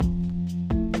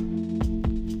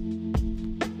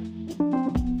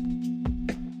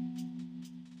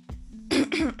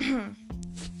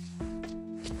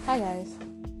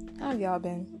y'all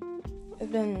been?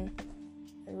 It's been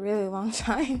a really long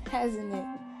time, hasn't it?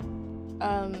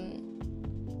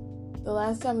 The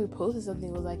last time we posted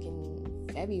something was like in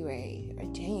February or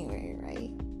January,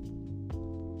 right?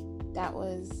 That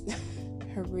was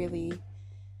a really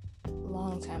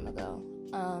long time ago.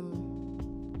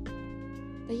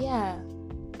 But yeah,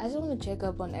 I just want to check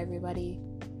up on everybody,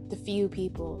 the few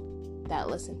people that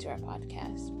listen to our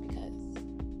podcast, because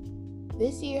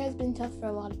this year has been tough for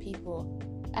a lot of people.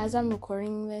 As I'm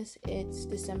recording this, it's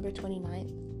December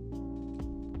 29th,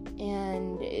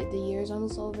 and the year is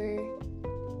almost over,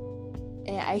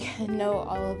 and I know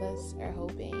all of us are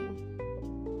hoping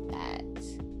that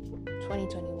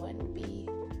 2021 will be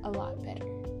a lot better.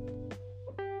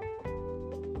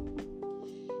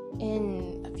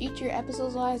 In future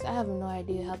episodes wise, I have no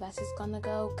idea how that's just gonna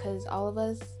go, because all of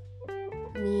us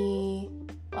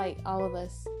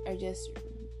are just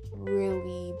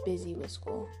really busy with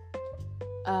school,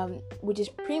 which is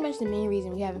pretty much the main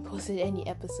reason we haven't posted any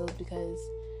episodes, because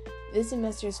this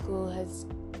semester of school has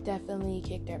definitely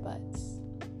kicked our butts.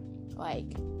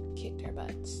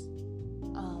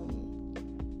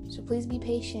 So please be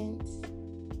patient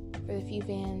for the few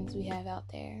fans we have out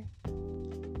there.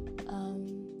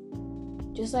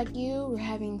 Just like you, we're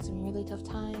having some really tough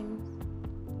times,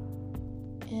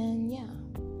 and yeah,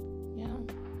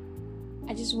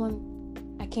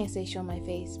 I can't say show my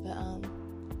face, but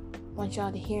want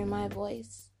y'all to hear my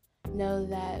voice, know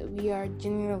that we are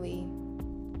generally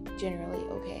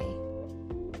okay,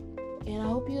 and I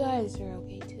hope you guys are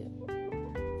okay too.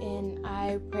 And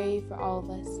I pray for all of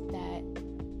us that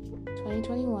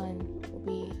 2021 will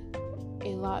be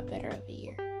a lot better of a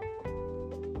year,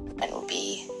 and will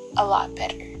be a lot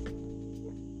better.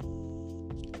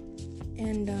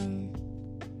 And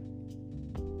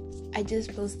I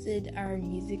just posted our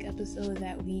music episode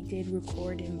that we did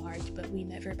record in March, but we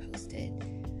never posted.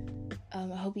 I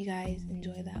hope you guys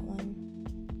enjoy that one.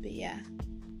 But yeah,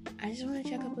 I just want to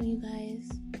check up on you guys.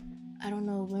 I don't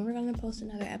know when we're going to post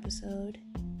another episode,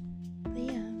 but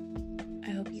yeah,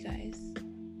 I hope you guys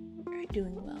are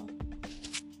doing well.